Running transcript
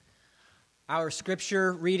Our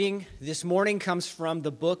scripture reading this morning comes from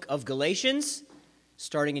the book of Galatians,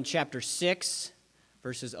 starting in chapter 6,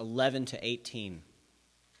 verses 11 to 18.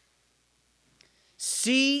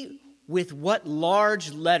 See with what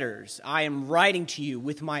large letters I am writing to you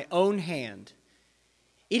with my own hand.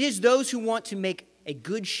 It is those who want to make a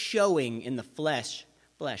good showing in the flesh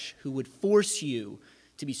who would force you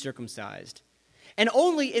to be circumcised, and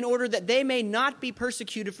only in order that they may not be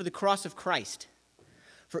persecuted for the cross of Christ.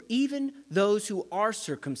 For even those who are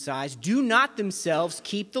circumcised do not themselves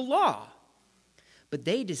keep the law, but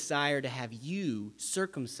they desire to have you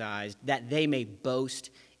circumcised that they may boast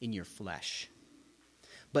in your flesh.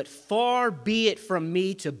 But far be it from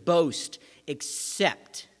me to boast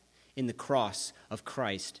except in the cross of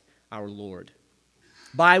Christ our Lord,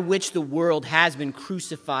 by which the world has been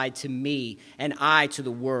crucified to me and I to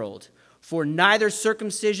the world. For neither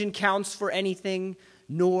circumcision counts for anything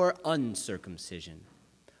nor uncircumcision,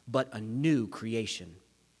 but a new creation.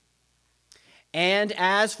 And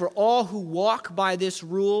as for all who walk by this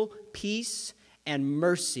rule, peace and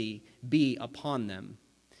mercy be upon them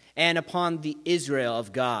and upon the Israel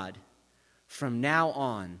of God. From now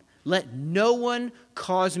on, let no one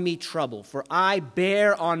cause me trouble, for I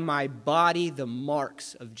bear on my body the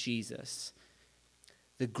marks of Jesus.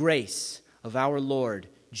 The grace of our Lord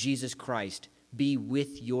Jesus Christ be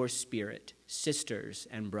with your spirit, sisters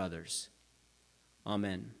and brothers.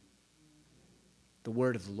 Amen. The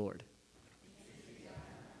word of the Lord.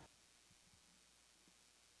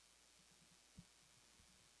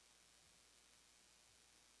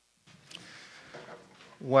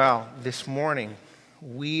 Well, this morning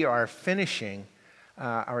we are finishing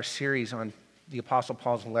our series on the Apostle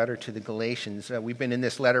Paul's letter to the Galatians. We've been in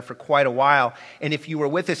this letter for quite a while, and if you were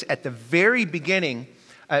with us at the very beginning,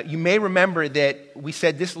 you may remember that we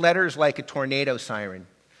said this letter is like a tornado siren.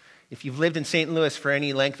 If you've lived in St. Louis for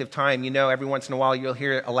any length of time, you know every once in a while you'll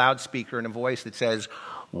hear a loudspeaker and a voice that says,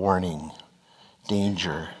 "Warning,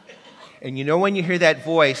 danger." And you know when you hear that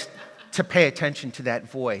voice, to pay attention to that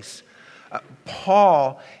voice.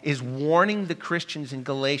 Paul is warning the Christians in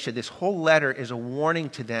Galatia. This whole letter is a warning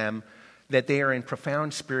to them that they are in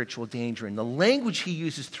profound spiritual danger. And the language he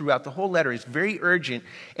uses throughout the whole letter is very urgent.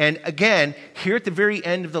 And again, here at the very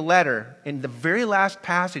end of the letter, in the very last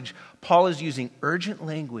passage, Paul is using urgent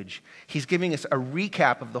language. He's giving us a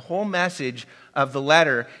recap of the whole message of the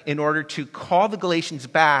letter in order to call the Galatians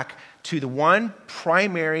back to the one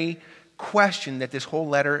primary question that this whole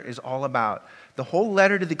letter is all about. The whole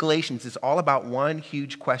letter to the Galatians is all about one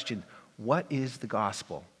huge question. What is the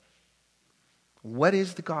gospel? What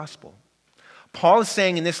is the gospel? Paul is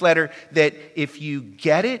saying in this letter that if you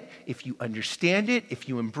get it, if you understand it, if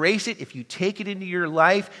you embrace it, if you take it into your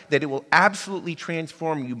life, that it will absolutely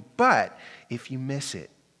transform you. But if you miss it,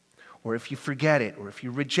 or if you forget it, or if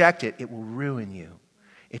you reject it, it will ruin you.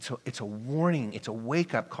 It's a warning, it's a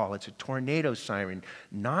wake-up call, it's a tornado siren,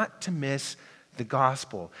 not to miss the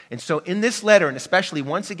gospel. And so in this letter, and especially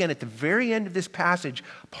once again at the very end of this passage,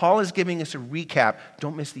 Paul is giving us a recap.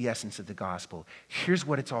 Don't miss the essence of the gospel. Here's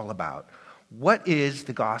what it's all about. What is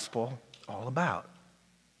the gospel all about?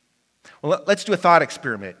 Well, let's do a thought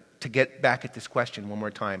experiment to get back at this question one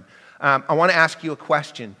more time. I want to ask you a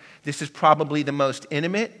question. This is probably the most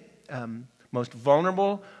intimate, most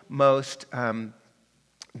vulnerable, most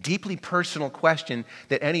deeply personal question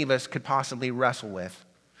that any of us could possibly wrestle with.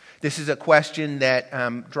 This is a question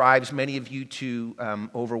that drives many of you to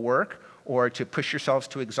overwork or to push yourselves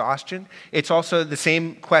to exhaustion. It's also the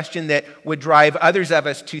same question that would drive others of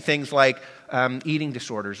us to things like eating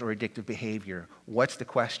disorders or addictive behavior. What's the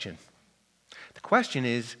question? The question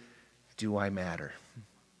is, do I matter?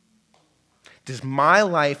 Does my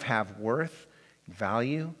life have worth,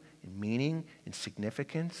 value, and meaning, and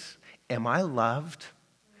significance? Am I loved?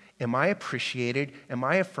 Am I appreciated? Am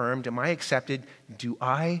I affirmed? Am I accepted? Do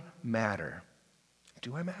I matter?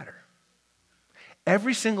 Do I matter?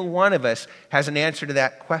 Every single one of us has an answer to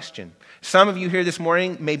that question. Some of you here this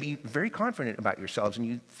morning may be very confident about yourselves, and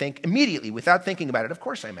you think immediately, without thinking about it, of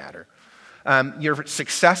course I matter. You're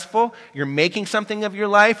successful, you're making something of your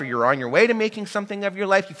life, or you're on your way to making something of your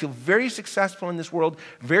life. You feel very successful in this world,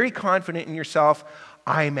 very confident in yourself.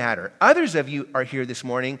 I matter. Others of you are here this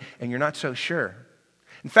morning, and you're not so sure.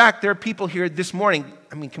 In fact, there are people here this morning,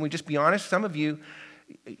 can we just be honest? Some of you,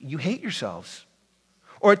 you hate yourselves.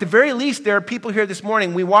 Or at the very least, there are people here this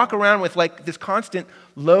morning, we walk around with like this constant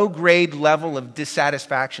low-grade level of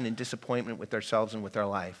dissatisfaction and disappointment with ourselves and with our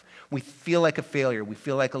life. We feel like a failure. We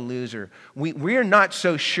feel like a loser. We are not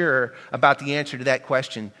so sure about the answer to that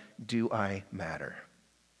question, do I matter?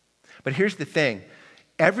 But here's the thing.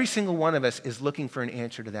 Every single one of us is looking for an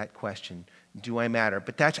answer to that question. do I matter?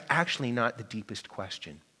 But that's actually not the deepest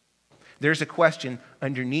question. There's a question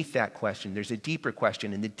underneath that question. There's a deeper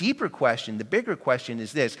question. And the deeper question, the bigger question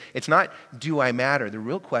is this. It's not, do I matter? The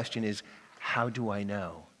real question is, how do I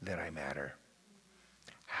know that I matter?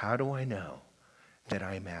 How do I know that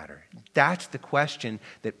I matter? That's the question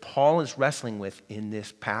that Paul is wrestling with in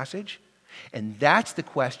this passage. And that's the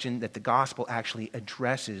question that the gospel actually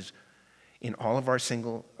addresses in all of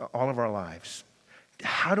our lives.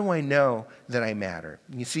 How do I know that I matter?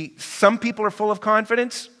 You see, some people are full of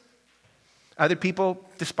confidence. Other people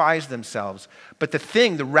despise themselves. But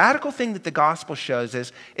the radical thing that the gospel shows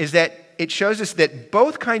us is that it shows us that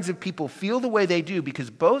both kinds of people feel the way they do because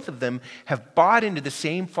both of them have bought into the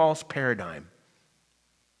same false paradigm.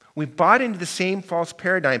 We've bought into the same false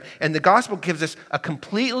paradigm. And the gospel gives us a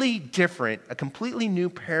completely different, a completely new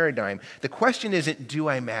paradigm. The question isn't, do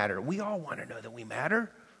I matter? We all want to know that we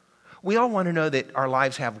matter. We all want to know that our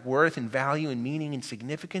lives have worth and value and meaning and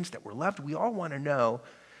significance, that we're loved. We all want to know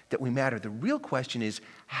that we matter. The real question is,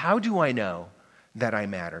 how do I know that I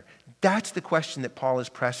matter? That's the question that Paul is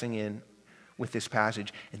pressing in with this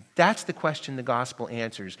passage. And that's the question the gospel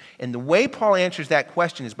answers. And the way Paul answers that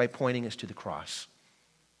question is by pointing us to the cross.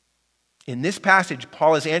 In this passage,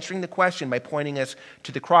 Paul is answering the question by pointing us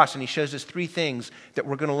to the cross. And he shows us three things that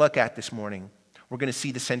we're going to look at this morning. We're going to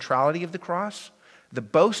see the centrality of the cross, the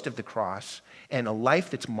boast of the cross, and a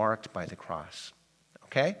life that's marked by the cross.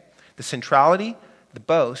 Okay? The centrality, the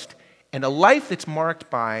boast, and a life that's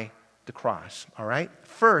marked by the cross. All right?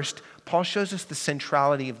 First, Paul shows us the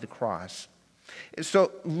centrality of the cross.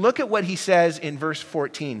 So look at what he says in verse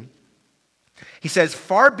 14. He says,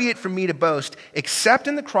 "Far be it from me to boast, except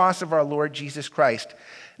in the cross of our Lord Jesus Christ."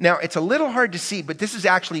 Now, it's a little hard to see, but this is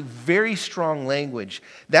actually very strong language.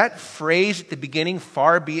 That phrase at the beginning,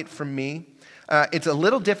 "far be it from me," it's a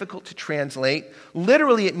little difficult to translate.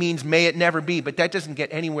 Literally, it means "may it never be," but that doesn't get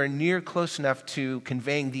anywhere near close enough to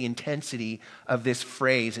conveying the intensity of this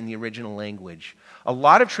phrase in the original language. A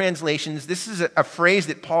lot of translations, this is a phrase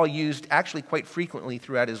that Paul used actually quite frequently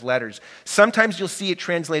throughout his letters. Sometimes you'll see it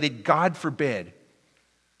translated, "God forbid,"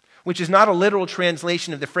 which is not a literal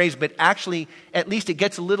translation of the phrase, but actually, at least it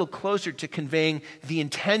gets a little closer to conveying the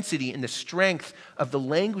intensity and the strength of the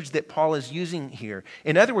language that Paul is using here.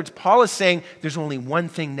 In other words, Paul is saying there's only one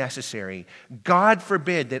thing necessary. God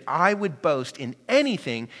forbid that I would boast in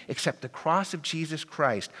anything except the cross of Jesus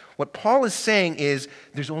Christ. What Paul is saying is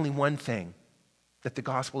there's only one thing that the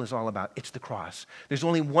gospel is all about. It's the cross. There's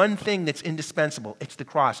only one thing that's indispensable. It's the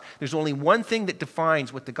cross. There's only one thing that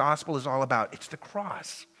defines what the gospel is all about. It's the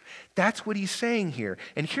cross. That's what he's saying here.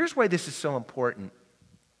 And here's why this is so important.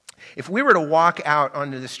 If we were to walk out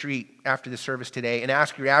onto the street after the service today and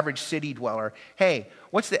ask your average city dweller, "Hey,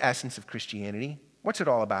 what's the essence of Christianity? What's it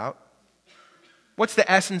all about? What's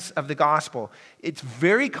the essence of the gospel?" It's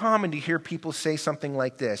very common to hear people say something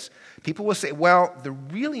like this. People will say, well, the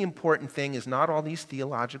really important thing is not all these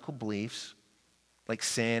theological beliefs, like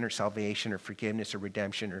sin or salvation or forgiveness or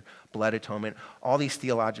redemption or blood atonement, all these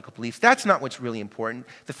theological beliefs. That's not what's really important.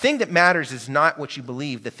 The thing that matters is not what you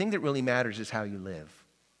believe. The thing that really matters is how you live.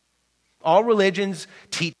 All religions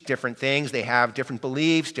teach different things. They have different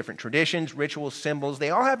beliefs, different traditions, rituals, symbols.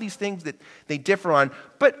 They all have these things that they differ on.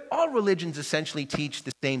 But all religions essentially teach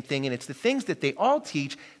the same thing, and it's the things that they all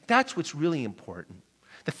teach, that's what's really important.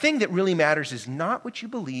 The thing that really matters is not what you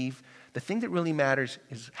believe. The thing that really matters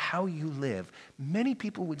is how you live. Many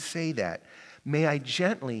people would say that. May I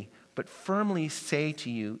gently but firmly say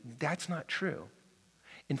to you, that's not true.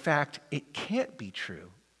 In fact, it can't be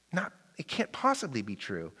true. It can't possibly be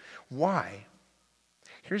true. Why?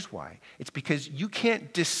 Here's why. It's because you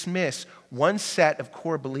can't dismiss one set of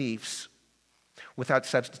core beliefs without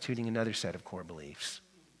substituting another set of core beliefs.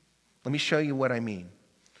 Let me show you what I mean.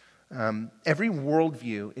 Every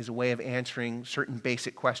worldview is a way of answering certain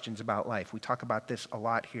basic questions about life. We talk about this a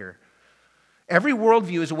lot here. Every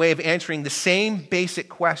worldview is a way of answering the same basic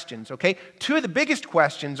questions, okay? Two of the biggest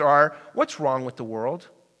questions are, what's wrong with the world?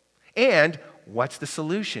 And what's the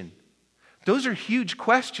solution? Those are huge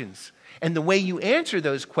questions. And the way you answer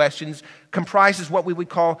those questions comprises what we would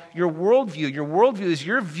call your worldview. Your worldview is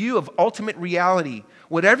your view of ultimate reality.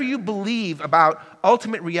 Whatever you believe about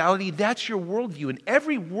ultimate reality, that's your worldview. And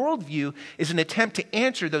every worldview is an attempt to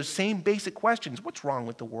answer those same basic questions. What's wrong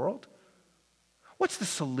with the world? What's the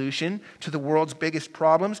solution to the world's biggest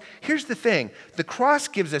problems? Here's the thing. The cross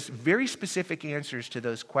gives us very specific answers to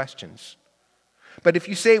those questions. But if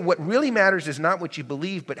you say what really matters is not what you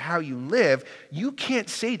believe, but how you live, you can't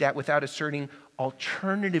say that without asserting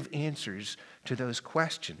alternative answers to those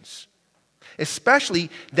questions. Especially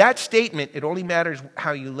that statement, it only matters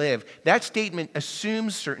how you live. That statement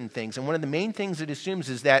assumes certain things. And one of the main things it assumes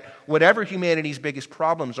is that whatever humanity's biggest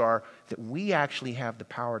problems are, that we actually have the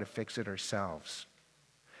power to fix it ourselves.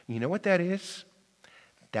 You know what that is?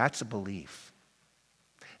 That's a belief.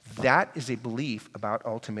 That is a belief about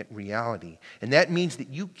ultimate reality. And that means that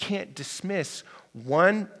you can't dismiss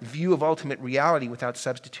one view of ultimate reality without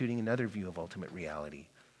substituting another view of ultimate reality.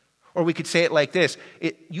 Or we could say it like this: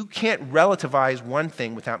 you can't relativize one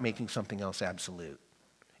thing without making something else absolute.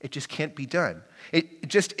 It just can't be done. It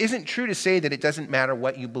just isn't true to say that it doesn't matter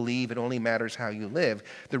what you believe, it only matters how you live.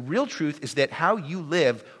 The real truth is that how you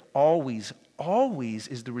live always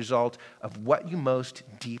is the result of what you most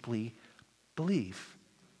deeply believe.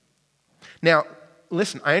 Now,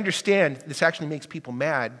 listen, I understand this actually makes people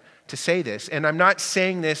mad to say this, and I'm not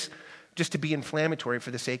saying this just to be inflammatory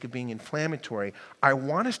for the sake of being inflammatory. I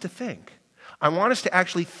want us to think. I want us to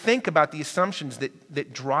actually think about the assumptions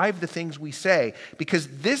that drive the things we say, because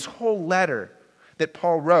this whole letter that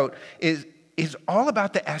Paul wrote is all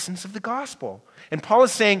about the essence of the gospel. And Paul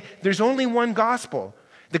is saying there's only one gospel.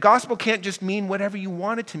 The gospel can't just mean whatever you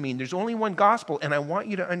want it to mean. There's only one gospel, and I want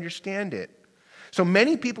you to understand it. So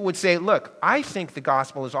many people would say, look, I think the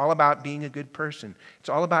gospel is all about being a good person. It's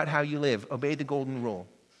all about how you live. Obey the golden rule.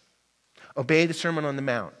 Obey the Sermon on the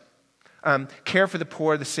Mount. Care for the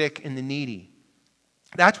poor, the sick, and the needy.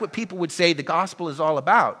 That's what people would say the gospel is all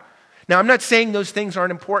about. Now, I'm not saying those things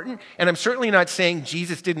aren't important, and I'm certainly not saying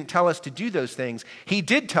Jesus didn't tell us to do those things. He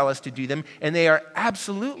did tell us to do them, and they are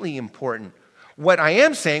absolutely important. What I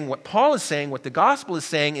am saying, what Paul is saying, what the gospel is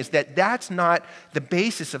saying, is that that's not the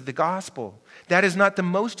basis of the gospel. That is not the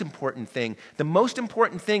most important thing. The most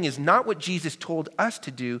important thing is not what Jesus told us to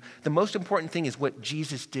do. The most important thing is what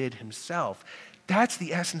Jesus did himself. That's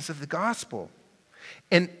the essence of the gospel.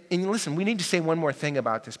 And listen, we need to say one more thing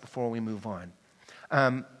about this before we move on.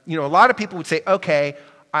 A lot of people would say, okay,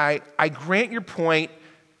 I grant your point,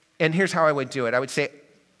 and here's how I would do it. I would say,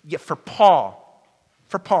 yeah, for Paul,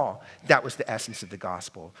 that was the essence of the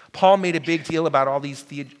gospel. Paul made a big deal about all these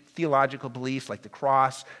theological beliefs like the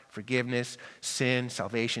cross, forgiveness, sin,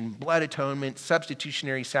 salvation, blood atonement,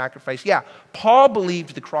 substitutionary sacrifice. Yeah, Paul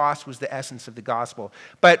believed the cross was the essence of the gospel.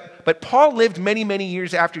 But Paul lived many, many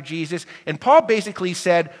years after Jesus, and Paul basically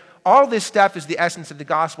said, all this stuff is the essence of the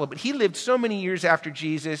gospel, but he lived so many years after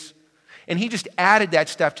Jesus, and he just added that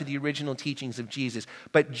stuff to the original teachings of Jesus.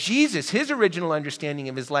 But Jesus, his original understanding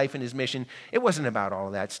of his life and his mission, it wasn't about all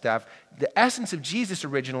of that stuff. The essence of Jesus'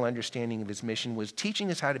 original understanding of his mission was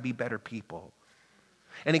teaching us how to be better people.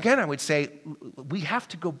 And again, I would say, we have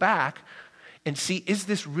to go back and see, is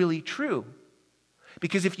this really true?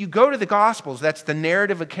 Because if you go to the Gospels, that's the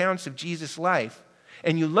narrative accounts of Jesus' life,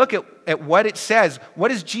 and you look at what it says, what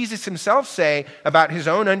does Jesus himself say about his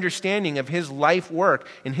own understanding of his life work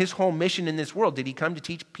and his whole mission in this world? Did he come to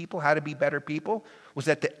teach people how to be better people? Was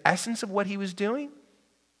that the essence of what he was doing?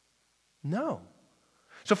 No.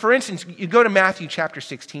 So for instance, you go to Matthew chapter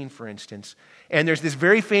 16, for instance, and there's this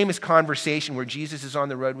very famous conversation where Jesus is on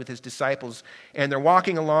the road with his disciples, and they're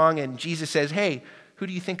walking along, and Jesus says, hey, who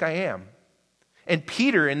do you think I am? And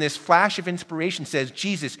Peter, in this flash of inspiration, says,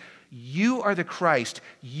 Jesus, you are the Christ.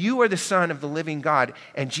 You are the Son of the living God.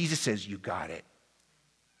 And Jesus says, you got it.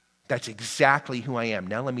 That's exactly who I am.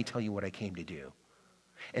 Now let me tell you what I came to do.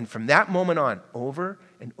 And from that moment on, over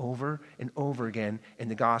and over and over again in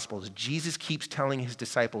the Gospels, Jesus keeps telling his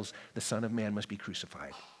disciples, the Son of Man must be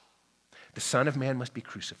crucified. The Son of Man must be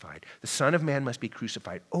crucified. The Son of Man must be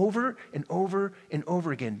crucified. Over and over and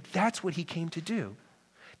over again. That's what he came to do.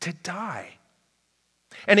 To die.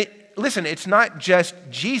 And listen, it's not just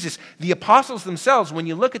Jesus. The apostles themselves, when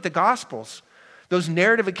you look at the Gospels, those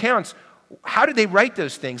narrative accounts, how did they write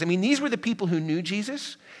those things? I mean, these were the people who knew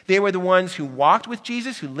Jesus. They were the ones who walked with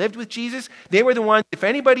Jesus, who lived with Jesus. They were the ones, if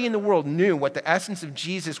anybody in the world knew what the essence of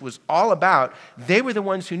Jesus was all about, they were the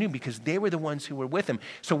ones who knew because they were the ones who were with him.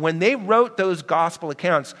 So when they wrote those gospel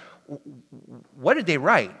accounts, what did they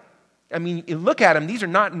write? I mean, you look at them, these are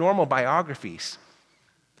not normal biographies.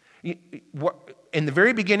 In the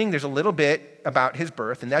very beginning, there's a little bit about his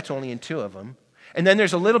birth, and that's only in 2 of them. And then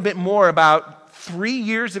there's a little bit more about 3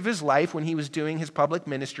 years of his life when he was doing his public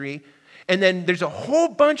ministry. And then there's a whole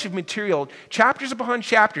bunch of material, chapters upon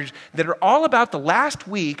chapters, that are all about the last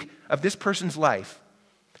week of this person's life.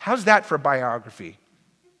 How's that for a biography?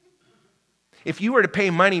 If you were to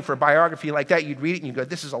pay money for a biography like that, you'd read it and you'd go,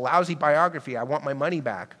 this is a lousy biography. I want my money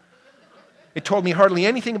back. It told me hardly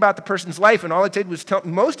anything about the person's life, and all it did was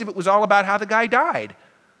most of it was all about how the guy died.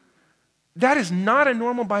 That is not a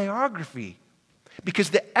normal biography. Because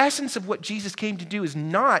the essence of what Jesus came to do is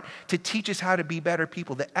not to teach us how to be better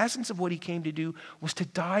people. The essence of what he came to do was to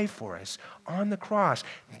die for us on the cross.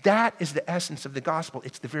 That is the essence of the gospel.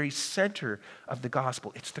 It's the very center of the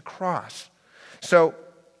gospel. It's the cross. So,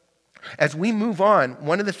 as we move on,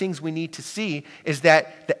 one of the things we need to see is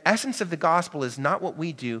that the essence of the gospel is not what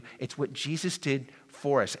we do, it's what Jesus did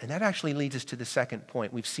for us. And that actually leads us to the second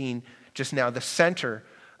point. We've seen just now the center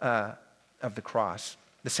of the cross,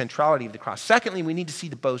 the centrality of the cross. Secondly, we need to see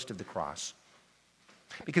the boast of the cross.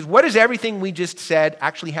 Because what does everything we just said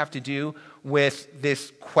actually have to do with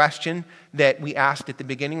this question that we asked at the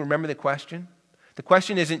beginning? Remember the question? The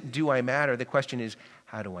question isn't, do I matter? The question is,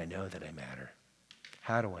 how do I know that I matter?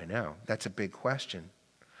 How do I know? That's a big question.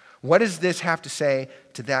 What does this have to say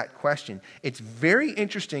to that question? It's very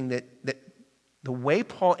interesting that the way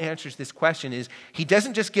Paul answers this question is he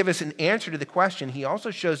doesn't just give us an answer to the question, he also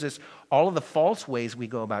shows us all of the false ways we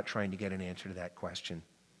go about trying to get an answer to that question.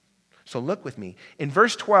 So look with me. In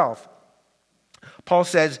verse 12, Paul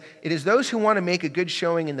says, "It is those who want to make a good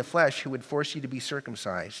showing in the flesh who would force you to be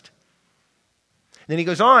circumcised." Then he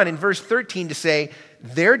goes on in verse 13 to say,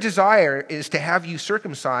 their desire is to have you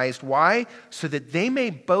circumcised. Why? So that they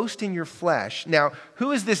may boast in your flesh. Now,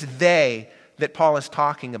 who is this they that Paul is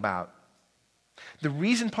talking about? The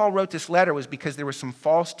reason Paul wrote this letter was because there were some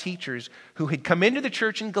false teachers who had come into the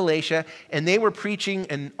church in Galatia and they were preaching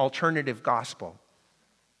an alternative gospel.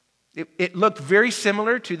 It looked very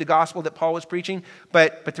similar to the gospel that Paul was preaching,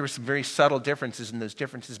 but there were some very subtle differences, and those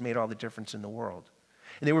differences made all the difference in the world.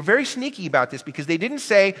 And they were very sneaky about this because they didn't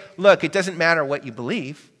say, look, it doesn't matter what you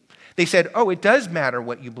believe. They said, oh, it does matter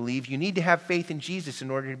what you believe. You need to have faith in Jesus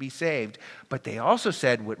in order to be saved. But they also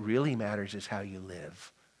said what really matters is how you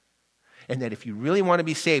live. And that if you really want to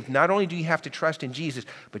be saved, not only do you have to trust in Jesus,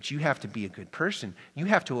 but you have to be a good person. You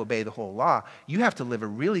have to obey the whole law. You have to live a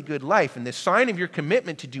really good life. And the sign of your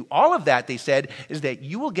commitment to do all of that, they said, is that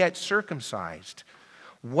you will get circumcised.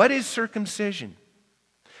 What is circumcision?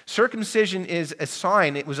 Circumcision is a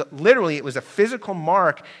sign. It was a physical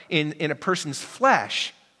mark in a person's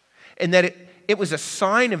flesh. And that it was a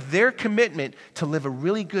sign of their commitment to live a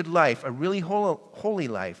really good life, a really holy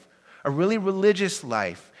life, a really religious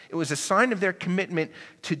life. It was a sign of their commitment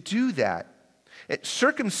to do that.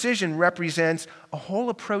 Circumcision represents a whole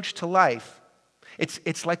approach to life.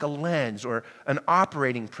 It's like a lens or an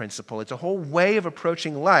operating principle. It's a whole way of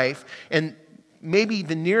approaching life. And maybe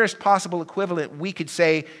the nearest possible equivalent we could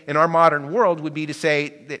say in our modern world would be to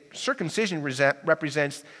say that circumcision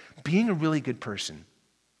represents being a really good person.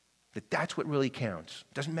 That's what really counts.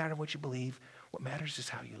 It doesn't matter what you believe. What matters is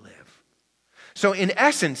how you live. So in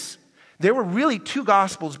essence, there were really two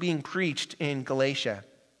gospels being preached in Galatia.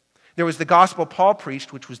 There was the gospel Paul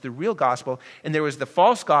preached, which was the real gospel, and there was the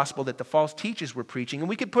false gospel that the false teachers were preaching. And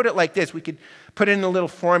we could put it like this. We could put it in a little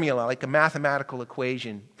formula, like a mathematical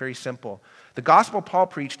equation, very simple. The gospel Paul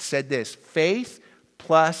preached said this: faith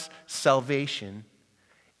plus salvation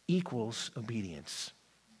equals obedience.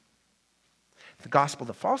 The gospel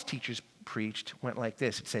the false teachers preached went like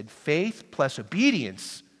this. It said faith plus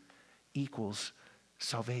obedience equals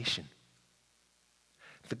salvation.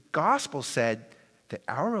 The gospel said that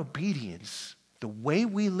our obedience, the way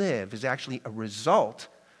we live, is actually a result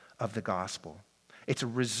of the gospel. It's a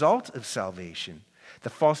result of salvation. The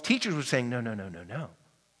false teachers were saying, no.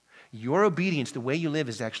 Your obedience, the way you live,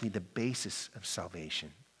 is actually the basis of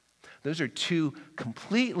salvation. Those are two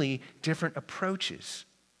completely different approaches.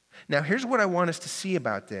 Now, here's what I want us to see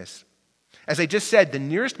about this. As I just said, the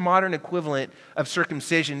nearest modern equivalent of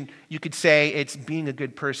circumcision, you could say it's being a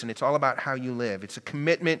good person. It's all about how you live. It's a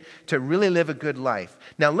commitment to really live a good life.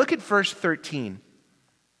 Now, look at verse 13.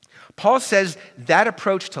 Paul says that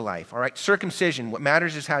approach to life, all right, circumcision, what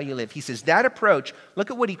matters is how you live. He says that approach, look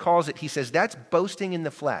at what he calls it. He says that's boasting in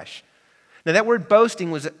the flesh. Now, that word boasting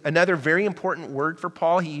was another very important word for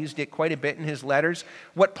Paul. He used it quite a bit in his letters.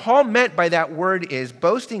 What Paul meant by that word is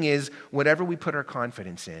boasting is whatever we put our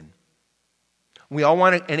confidence in. We all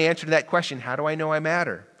want an answer to that question. How do I know I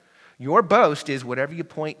matter? Your boast is whatever you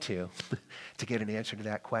point to get an answer to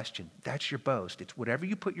that question. That's your boast. It's whatever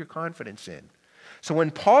you put your confidence in. So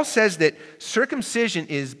when Paul says that circumcision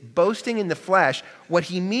is boasting in the flesh, what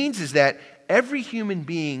he means is that every human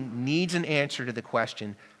being needs an answer to the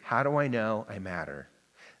question, how do I know I matter?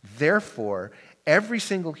 Therefore, every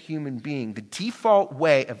single human being, the default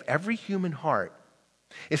way of every human heart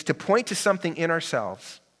is to point to something in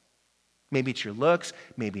ourselves. Maybe it's your looks,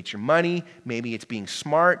 maybe it's your money, maybe it's being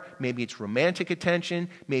smart, maybe it's romantic attention,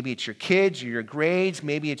 maybe it's your kids or your grades,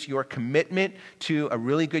 maybe it's your commitment to a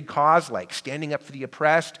really good cause like standing up for the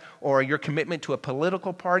oppressed, or your commitment to a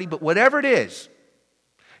political party. But whatever it is,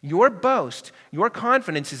 Your boast, your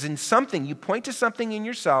confidence is in something. You point to something in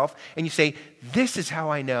yourself and you say, this is how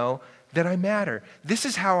I know that I matter. This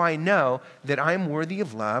is how I know that I'm worthy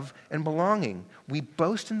of love and belonging. We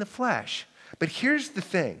boast in the flesh. But here's the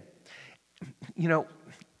thing.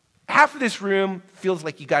 Half of this room feels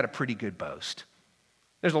like you got a pretty good boast.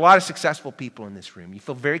 There's a lot of successful people in this room. You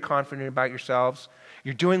feel very confident about yourselves.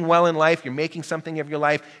 You're doing well in life. You're making something of your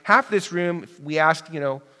life. Half of this room, if we asked,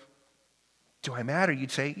 do I matter?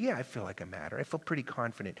 You'd say, yeah, I feel like I matter. I feel pretty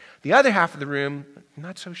confident. The other half of the room,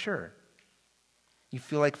 not so sure. You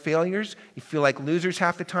feel like failures. You feel like losers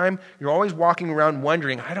half the time. You're always walking around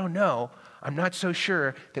wondering, I don't know. I'm not so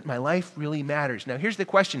sure that my life really matters. Now, here's the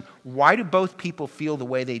question. Why do both people feel the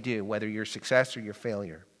way they do, whether you're success or you're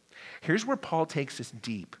failure? Here's where Paul takes us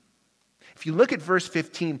deep. If you look at verse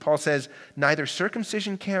 15, Paul says, neither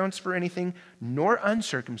circumcision counts for anything, nor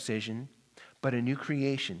uncircumcision, but a new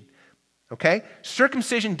creation. Okay?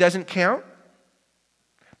 Circumcision doesn't count.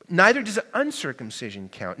 Neither does uncircumcision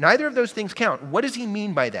count. Neither of those things count. What does he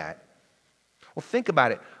mean by that? Well, think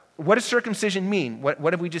about it. What does circumcision mean?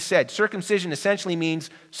 What have we just said? Circumcision essentially means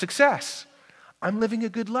success. I'm living a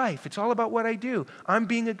good life. It's all about what I do. I'm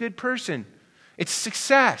being a good person. It's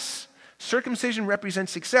success. Circumcision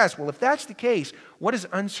represents success. Well, if that's the case, what does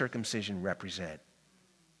uncircumcision represent?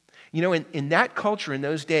 In that culture, in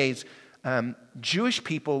those days, Jewish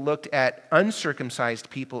people looked at uncircumcised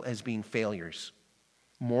people as being failures.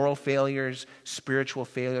 Moral failures, spiritual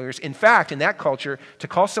failures. In fact, in that culture, to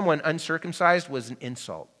call someone uncircumcised was an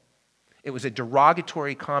insult. It was a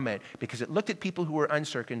derogatory comment because it looked at people who were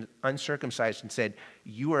uncircumcised and said,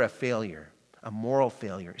 you are a failure, a moral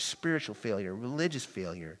failure, a spiritual failure, a religious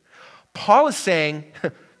failure. Paul is saying,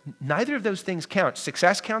 neither of those things count.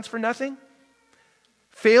 Success counts for nothing.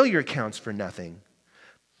 Failure counts for nothing.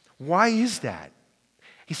 Why is that?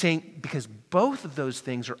 He's saying because both of those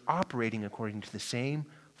things are operating according to the same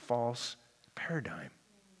false paradigm.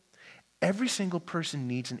 Every single person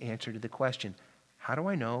needs an answer to the question, how do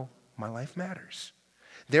I know my life matters?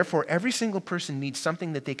 Therefore, every single person needs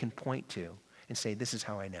something that they can point to and say, this is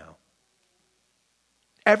how I know.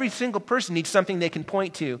 Every single person needs something they can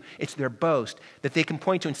point to. It's their boast that they can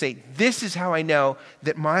point to and say, this is how I know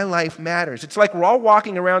that my life matters. It's like we're all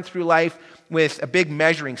walking around through life with a big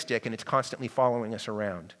measuring stick and it's constantly following us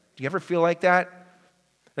around. Do you ever feel like that?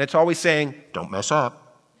 And it's always saying, don't mess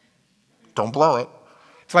up. Don't blow it.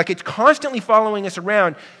 It's like it's constantly following us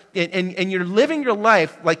around and you're living your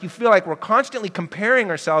life like you feel like we're constantly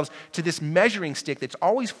comparing ourselves to this measuring stick that's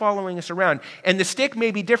always following us around. And the stick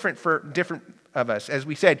may be different for different of us. As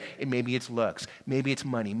we said, maybe it's looks, maybe it's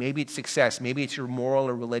money, maybe it's success, maybe it's your moral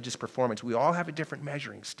or religious performance. We all have a different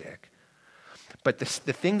measuring stick. But the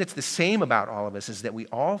thing that's the same about all of us is that we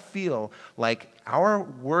all feel like our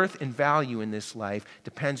worth and value in this life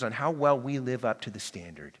depends on how well we live up to the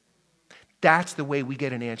standard. That's the way we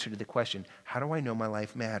get an answer to the question, how do I know my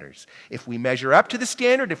life matters? If we measure up to the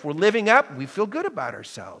standard, if we're living up, we feel good about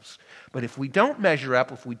ourselves. But if we don't measure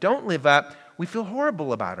up, if we don't live up, we feel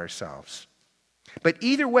horrible about ourselves. But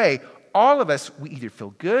either way, all of us, we either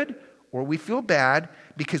feel good or we feel bad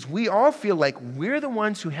because we all feel like we're the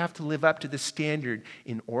ones who have to live up to the standard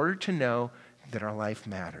in order to know that our life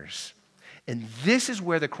matters. And this is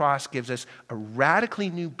where the cross gives us a radically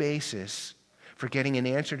new basis for getting an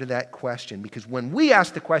answer to that question. Because when we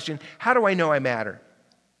ask the question, how do I know I matter?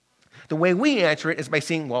 The way we answer it is by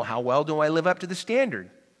saying, well, how well do I live up to the standard?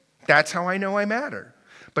 That's how I know I matter.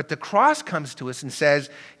 But the cross comes to us and says,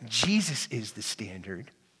 Jesus is the standard.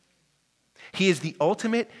 He is the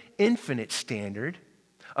ultimate, infinite standard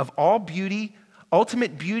of all beauty,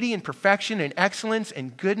 ultimate beauty and perfection and excellence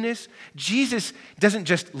and goodness. Jesus doesn't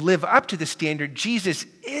just live up to the standard. Jesus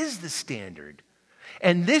is the standard.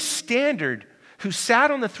 And this standard, who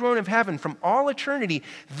sat on the throne of heaven from all eternity,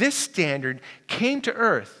 this standard came to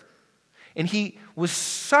earth. And he was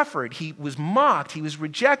suffered, he was mocked, he was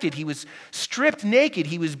rejected, he was stripped naked,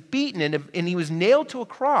 he was beaten, and he was nailed to a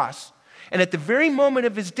cross. And at the very moment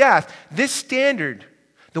of his death, this standard,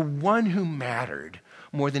 the one who mattered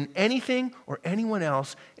more than anything or anyone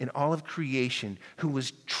else in all of creation, who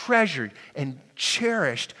was treasured and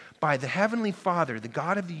cherished by the Heavenly Father, the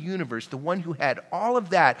God of the universe, the one who had all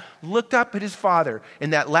of that, looked up at his Father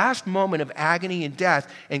in that last moment of agony and death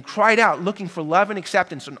and cried out looking for love and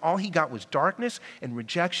acceptance, and all he got was darkness and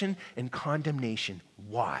rejection and condemnation.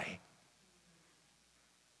 Why?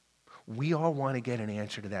 We all want to get an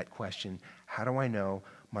answer to that question. How do I know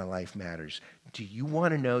my life matters? Do you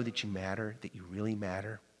want to know that you matter, that you really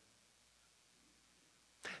matter?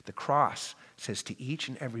 The cross says to each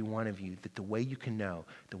and every one of you that the way you can know,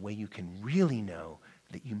 the way you can really know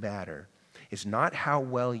that you matter, is not how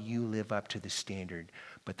well you live up to the standard,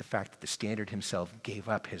 but the fact that the standard himself gave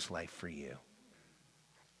up his life for you.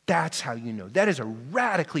 That's how you know. That is a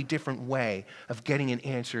radically different way of getting an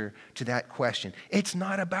answer to that question. It's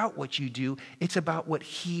not about what you do, it's about what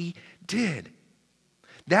he did.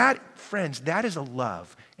 That, friends, that is a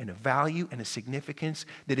love and a value and a significance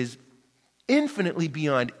that is infinitely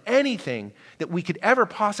beyond anything that we could ever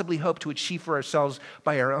possibly hope to achieve for ourselves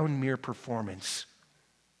by our own mere performance.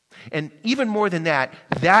 And even more than that,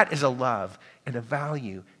 that is a love and a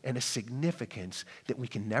value and a significance that we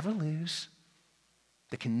can never lose,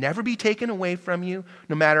 that can never be taken away from you,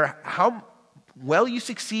 no matter how well you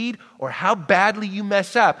succeed or how badly you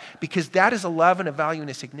mess up, because that is a love and a value and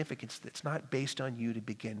a significance that's not based on you to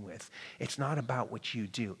begin with. It's not about what you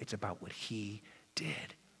do. It's about what he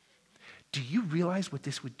did. Do you realize what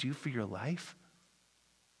this would do for your life?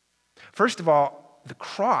 First of all, the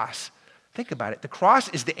cross, think about it. The cross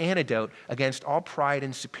is the antidote against all pride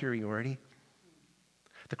and superiority.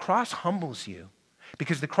 The cross humbles you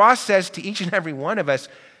because the cross says to each and every one of us,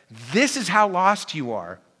 this is how lost you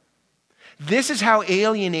are. This is how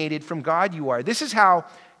alienated from God you are. This is how,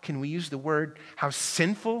 can we use the word, how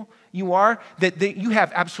sinful you are, that you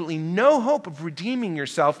have absolutely no hope of redeeming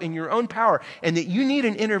yourself in your own power, and that you need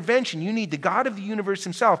an intervention. You need the God of the universe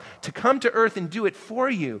himself to come to earth and do it for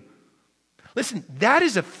you. Listen, that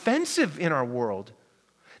is offensive in our world.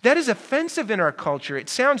 That is offensive in our culture. It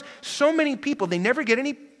sounds, so many people, they never get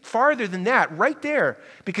any farther than that right there,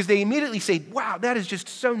 because they immediately say, wow, that is just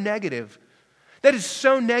so negative. That is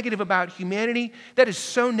so negative about humanity. That is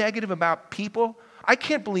so negative about people. I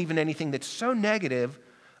can't believe in anything that's so negative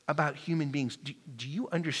about human beings. Do you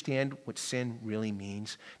understand what sin really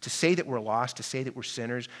means? To say that we're lost, to say that we're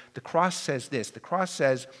sinners. The cross says this. The cross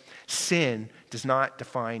says sin does not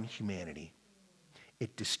define humanity.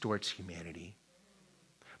 It distorts humanity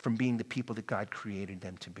from being the people that God created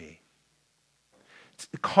them to be.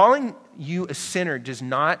 Calling you a sinner does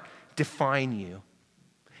not define you.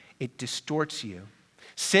 It distorts you.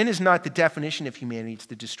 Sin is not the definition of humanity, it's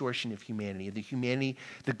the distortion of humanity. The humanity,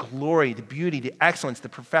 the glory, the beauty, the excellence, the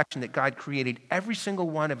perfection that God created every single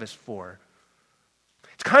one of us for.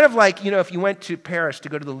 It's kind of like, if you went to Paris to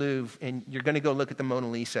go to the Louvre and you're going to go look at the Mona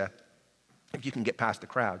Lisa, if you can get past the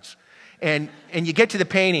crowds. And you get to the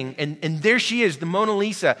painting, and there she is, the Mona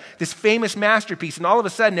Lisa, this famous masterpiece, and all of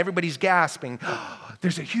a sudden everybody's gasping, oh,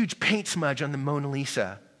 there's a huge paint smudge on the Mona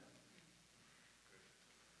Lisa.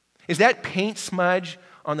 Is that paint smudge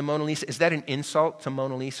on the Mona Lisa, is that an insult to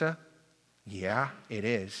Mona Lisa? Yeah, it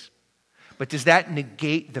is. But does that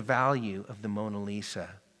negate the value of the Mona Lisa?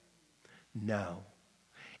 No.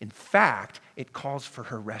 In fact, it calls for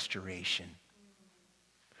her restoration.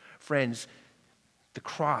 Friends, the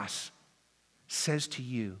cross says to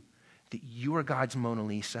you that you are God's Mona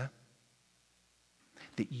Lisa,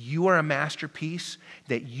 that you are a masterpiece,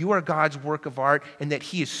 that you are God's work of art, and that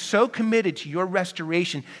he is so committed to your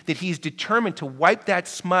restoration that he is determined to wipe that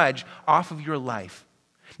smudge off of your life.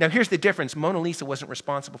 Now, here's the difference. Mona Lisa wasn't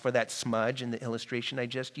responsible for that smudge in the illustration I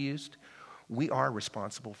just used. We are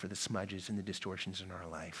responsible for the smudges and the distortions in our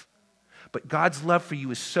life. But God's love for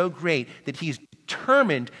you is so great that he is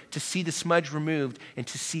determined to see the smudge removed and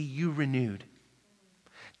to see you renewed.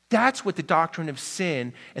 That's what the doctrine of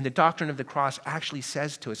sin and the doctrine of the cross actually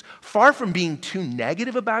says to us. Far from being too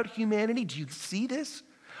negative about humanity, do you see this?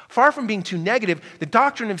 Far from being too negative, the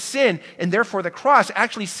doctrine of sin and therefore the cross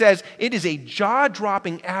actually says it is a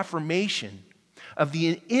jaw-dropping affirmation of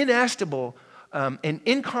the inestimable and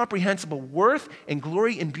incomprehensible worth and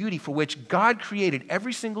glory and beauty for which God created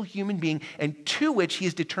every single human being and to which he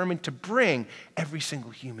is determined to bring every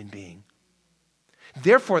single human being.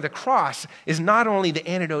 Therefore, the cross is not only the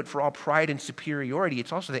antidote for all pride and superiority,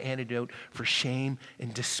 it's also the antidote for shame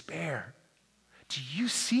and despair. Do you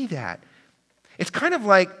see that? It's kind of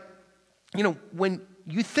like, when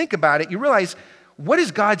you think about it, you realize, what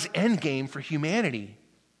is God's end game for humanity?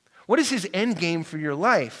 What is his end game for your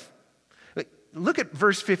life? Look at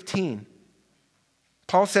verse 15.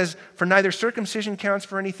 Paul says, for neither circumcision counts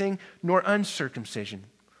for anything, nor uncircumcision.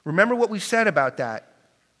 Remember what we've said about that.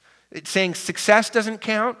 It's saying success doesn't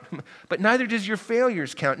count, but neither does your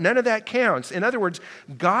failures count. None of that counts. In other words,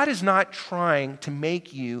 God is not trying to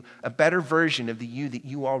make you a better version of the you that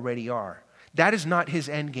you already are. That is not his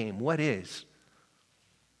end game. What is?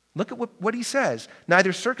 Look at what he says.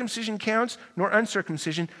 Neither circumcision counts nor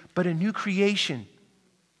uncircumcision, but a new creation.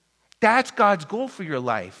 That's God's goal for your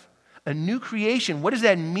life. A new creation. What does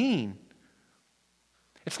that mean?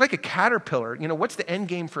 It's like a caterpillar. What's the end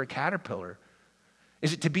game for a caterpillar?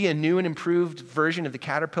 Is it to be a new and improved version of the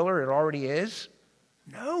caterpillar it already is?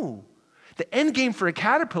 No. The end game for a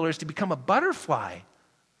caterpillar is to become a butterfly.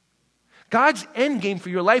 God's end game for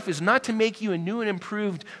your life is not to make you a new and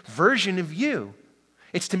improved version of you.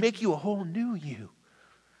 It's to make you a whole new you.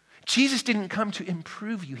 Jesus didn't come to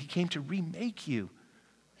improve you. He came to remake you.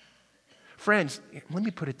 Friends, let me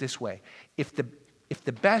put it this way. If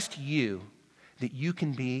the best you that you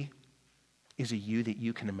can be is a you that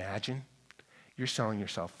you can imagine, you're selling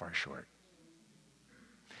yourself far short.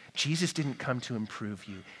 Jesus didn't come to improve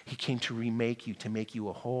you. He came to remake you, to make you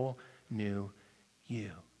a whole new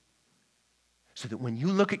you. So that when you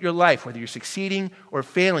look at your life, whether you're succeeding or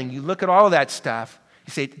failing, you look at all of that stuff,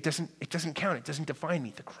 you say, it doesn't count, it doesn't define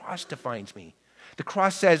me. The cross defines me. The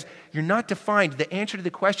cross says, you're not defined. The answer to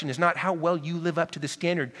the question is not how well you live up to the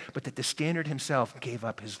standard, but that the standard himself gave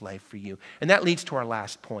up his life for you. And that leads to our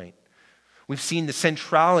last point. We've seen the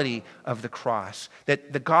centrality of the cross,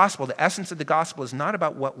 that the gospel, the essence of the gospel is not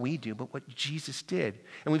about what we do, but what Jesus did.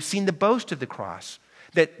 And we've seen the boast of the cross,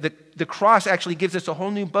 that the cross actually gives us a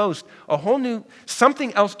whole new boast, a whole new,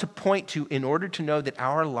 something else to point to in order to know that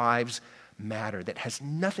our lives matter, that has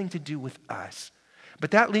nothing to do with us.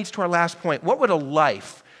 But that leads to our last point. What would a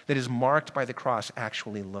life that is marked by the cross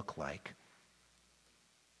actually look like?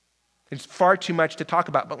 It's far too much to talk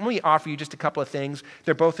about, but let me offer you just a couple of things.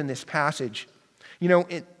 They're both in this passage. You know,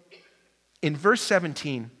 in verse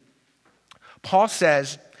 17, Paul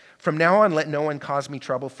says, "From now on, let no one cause me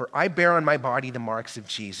trouble, for I bear on my body the marks of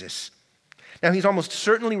Jesus." Now, he's almost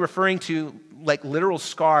certainly referring to like literal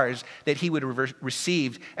scars that he would have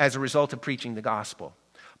received as a result of preaching the gospel.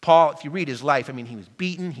 Paul, if you read his life, I mean, he was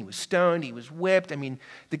beaten, he was stoned, he was whipped. I mean,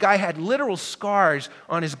 the guy had literal scars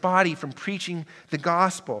on his body from preaching the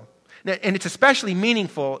gospel. Now, and it's especially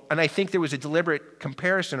meaningful, and I think there was a deliberate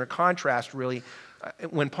comparison or contrast, really,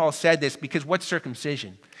 when Paul said this, because what's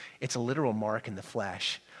circumcision? It's a literal mark in the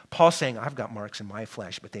flesh. Paul's saying, I've got marks in my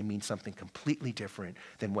flesh, but they mean something completely different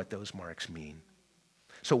than what those marks mean.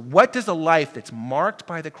 So what does a life that's marked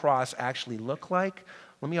by the cross actually look like?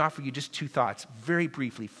 Let me offer you just two thoughts very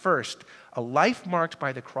briefly. First, a life marked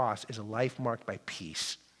by the cross is a life marked by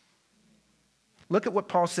peace. Look at what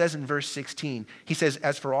Paul says in verse 16. He says,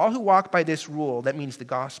 "As for all who walk by this rule," that means the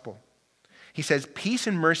gospel. He says, "Peace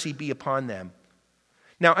and mercy be upon them."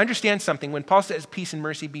 Now understand something. When Paul says peace and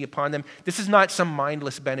mercy be upon them, this is not some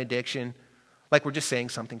mindless benediction, like we're just saying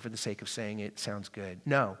something for the sake of saying it sounds good.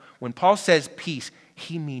 No. When Paul says peace,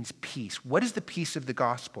 he means peace. What is the peace of the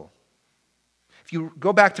gospel? If you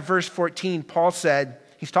go back to verse 14, Paul said,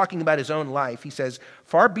 he's talking about his own life. He says,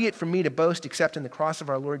 "Far be it from me to boast except in the cross of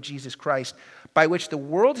our Lord Jesus Christ, by which the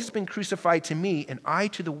world has been crucified to me and I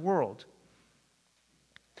to the world."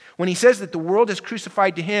 When he says that the world is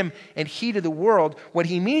crucified to him and he to the world, what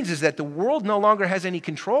he means is that the world no longer has any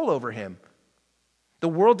control over him. The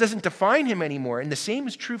world doesn't define him anymore. And the same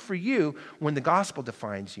is true for you when the gospel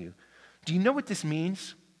defines you. Do you know what this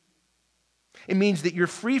means? It means that you're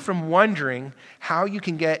free from wondering how you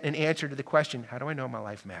can get an answer to the question, how do I know my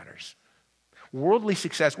life matters? Worldly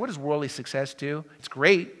success, what does worldly success do? It's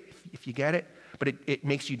great if you get it, but it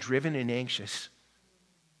makes you driven and anxious.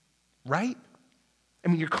 Right? I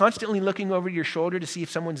mean, you're constantly looking over your shoulder to see if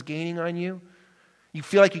someone's gaining on you. You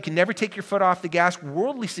feel like you can never take your foot off the gas.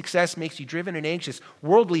 Worldly success makes you driven and anxious.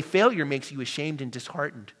 Worldly failure makes you ashamed and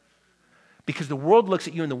disheartened. Because the world looks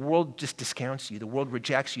at you and the world just discounts you. The world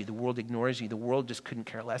rejects you. The world ignores you. The world just couldn't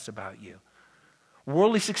care less about you.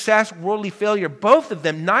 Worldly success, worldly failure, both of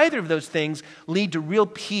them, neither of those things lead to real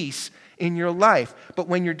peace in your life. But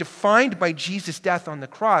when you're defined by Jesus' death on the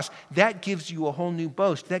cross, that gives you a whole new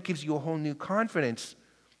boast. That gives you a whole new confidence.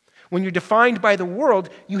 When you're defined by the world,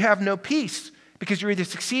 you have no peace because you're either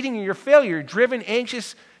succeeding or you're failure, driven,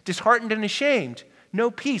 anxious, disheartened, and ashamed.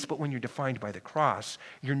 No peace. But when you're defined by the cross,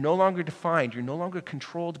 you're no longer defined. You're no longer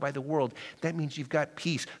controlled by the world. That means you've got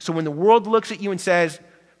peace. So when the world looks at you and says,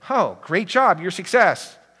 "Oh, great job, your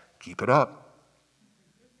success," keep it up.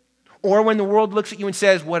 Or when the world looks at you and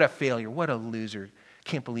says, "What a failure, what a loser.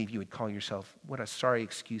 Can't believe you would call yourself, what a sorry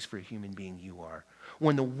excuse for a human being you are."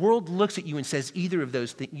 When the world looks at you and says either of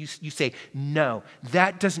those things, you say, "No,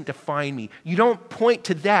 that doesn't define me." You don't point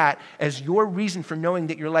to that as your reason for knowing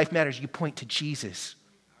that your life matters. You point to Jesus.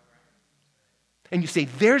 And you say,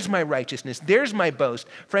 "There's my righteousness. There's my boast."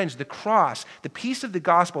 Friends, the cross, the peace of the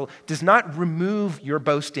gospel does not remove your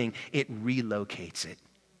boasting. It relocates it.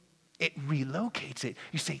 It relocates it.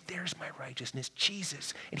 You say, "There's my righteousness,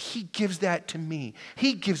 Jesus." And he gives that to me.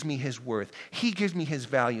 He gives me his worth. He gives me his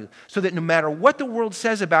value. So that no matter what the world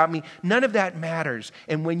says about me, none of that matters.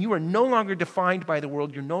 And when you are no longer defined by the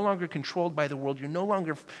world, you're no longer controlled by the world,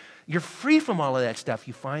 you're free from all of that stuff.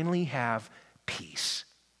 You finally have peace.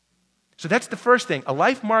 So that's the first thing. A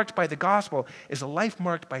life marked by the gospel is a life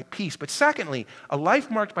marked by peace. But secondly, a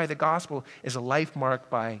life marked by the gospel is a life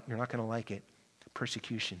marked by, you're not going to like it,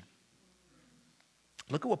 persecution.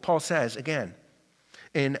 Look at what Paul says again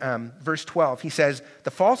in verse 12. He says,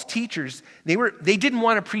 the false teachers, they didn't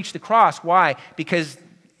want to preach the cross. Why? Because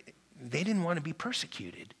they didn't want to be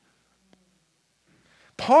persecuted.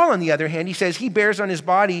 Paul, on the other hand, he says he bears on his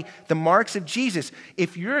body the marks of Jesus.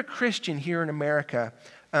 If you're a Christian here in America,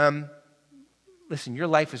 listen, your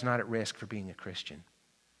life is not at risk for being a Christian.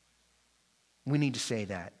 We need to say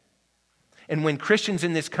that. And when Christians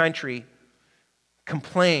in this country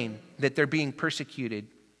complain that they're being persecuted,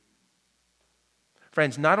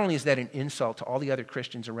 friends, not only is that an insult to all the other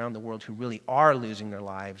Christians around the world who really are losing their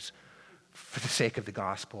lives for the sake of the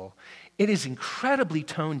gospel, it is incredibly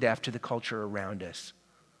tone deaf to the culture around us.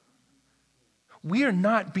 We are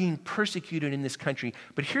not being persecuted in this country,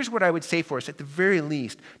 but here's what I would say for us. At the very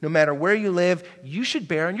least, no matter where you live, you should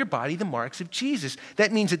bear on your body the marks of Jesus.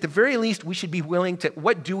 That means at the very least, we should be willing to,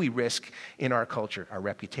 what do we risk in our culture? Our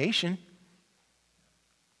reputation.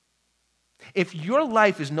 If your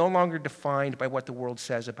life is no longer defined by what the world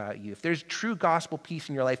says about you, if there's true gospel peace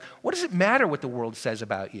in your life, what does it matter what the world says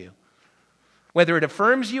about you? Whether it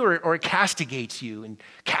affirms you or it castigates you and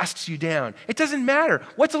casts you down. It doesn't matter.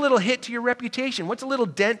 What's a little hit to your reputation? What's a little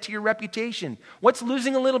dent to your reputation? What's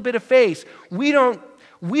losing a little bit of face? We don't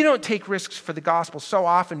take risks for the gospel so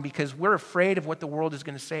often because we're afraid of what the world is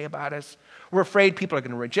going to say about us. We're afraid people are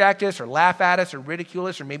going to reject us or laugh at us or ridicule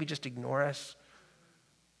us or maybe just ignore us.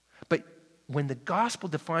 But when the gospel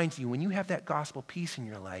defines you, when you have that gospel peace in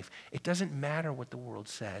your life, it doesn't matter what the world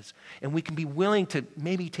says. And we can be willing to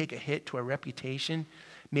maybe take a hit to our reputation,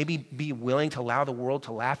 maybe be willing to allow the world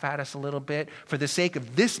to laugh at us a little bit for the sake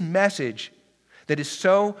of this message that is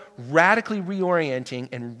so radically reorienting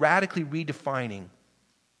and radically redefining.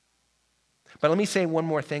 But let me say one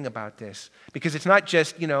more thing about this, because it's not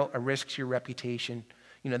just, a risk to your reputation.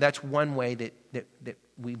 That's one way that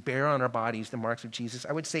we bear on our bodies the marks of Jesus.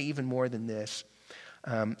 I would say even more than this.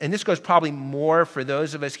 And this goes probably more for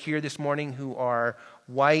those of us here this morning who are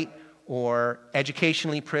white or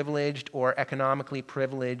educationally privileged or economically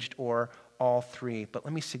privileged or all three. But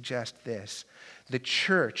let me suggest this. The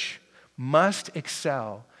church must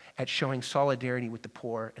excel at showing solidarity with the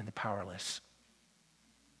poor and the powerless.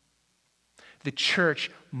 The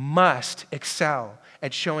church must excel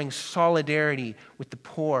at showing solidarity with the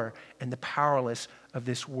poor and the powerless of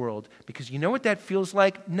this world. Because you know what that feels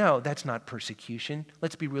like? No, that's not persecution.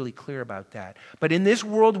 Let's be really clear about that. But in this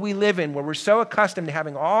world we live in, where we're so accustomed to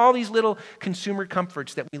having all these little consumer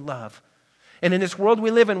comforts that we love, and in this world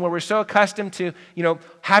we live in where we're so accustomed to,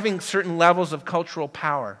 having certain levels of cultural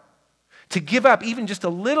power, to give up even just a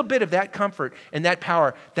little bit of that comfort and that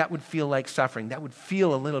power, that would feel like suffering. That would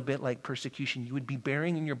feel a little bit like persecution. You would be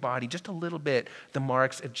bearing in your body just a little bit the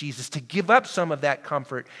marks of Jesus. To give up some of that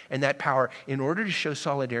comfort and that power in order to show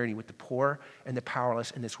solidarity with the poor and the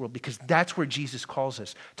powerless in this world, because that's where Jesus calls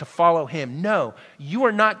us, to follow him. No, you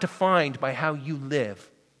are not defined by how you live.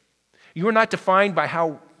 You are not defined by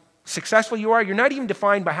how successful you are. You're not even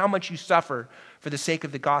defined by how much you suffer for the sake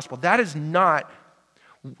of the gospel. That is not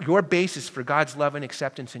your basis for God's love and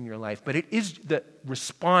acceptance in your life, but it is the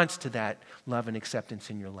response to that love and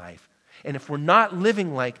acceptance in your life. And if we're not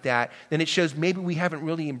living like that, then it shows maybe we haven't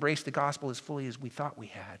really embraced the gospel as fully as we thought we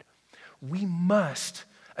had. We must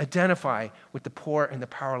identify with the poor and the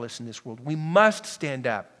powerless in this world. We must stand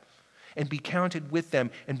up and be counted with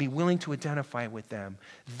them and be willing to identify with them.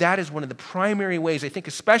 That is one of the primary ways, I think,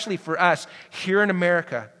 especially for us here in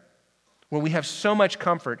America, where we have so much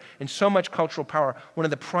comfort and so much cultural power, one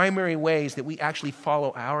of the primary ways that we actually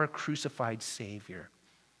follow our crucified Savior.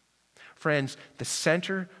 Friends, the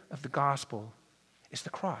center of the gospel is the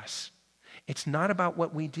cross. It's not about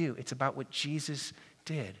what we do. It's about what Jesus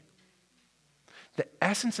did. The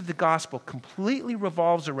essence of the gospel completely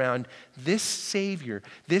revolves around this Savior,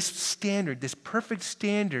 this standard, this perfect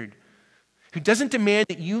standard, who doesn't demand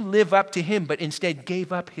that you live up to him, but instead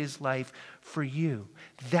gave up his life for you.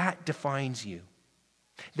 That defines you.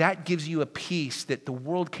 That gives you a peace that the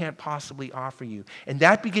world can't possibly offer you. And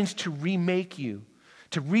that begins to remake you,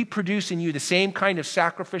 to reproduce in you the same kind of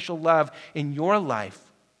sacrificial love in your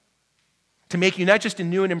life, to make you not just a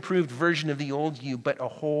new and improved version of the old you, but a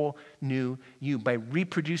whole new you, by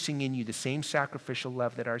reproducing in you the same sacrificial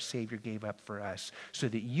love that our Savior gave up for us, so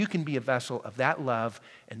that you can be a vessel of that love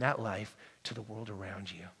and that life to the world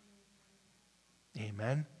around you.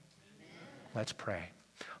 Amen? Let's pray.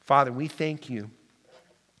 Father, we thank you.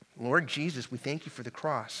 Lord Jesus, we thank you for the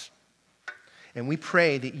cross. And we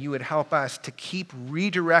pray that you would help us to keep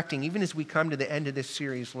redirecting, even as we come to the end of this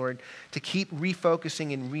series, Lord, to keep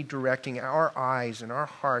refocusing and redirecting our eyes and our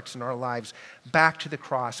hearts and our lives back to the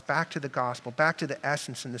cross, back to the gospel, back to the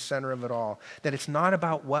essence and the center of it all. That it's not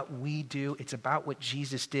about what we do, it's about what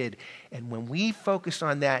Jesus did. And when we focus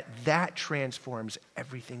on that, that transforms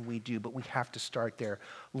everything we do. But we have to start there.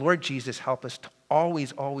 Lord Jesus, help us to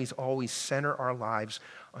always, always, always center our lives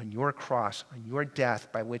on your cross, on your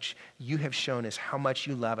death, by which you have shown us how much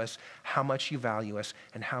you love us, how much you value us,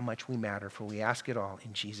 and how much we matter. For we ask it all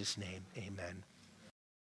in Jesus' name. Amen.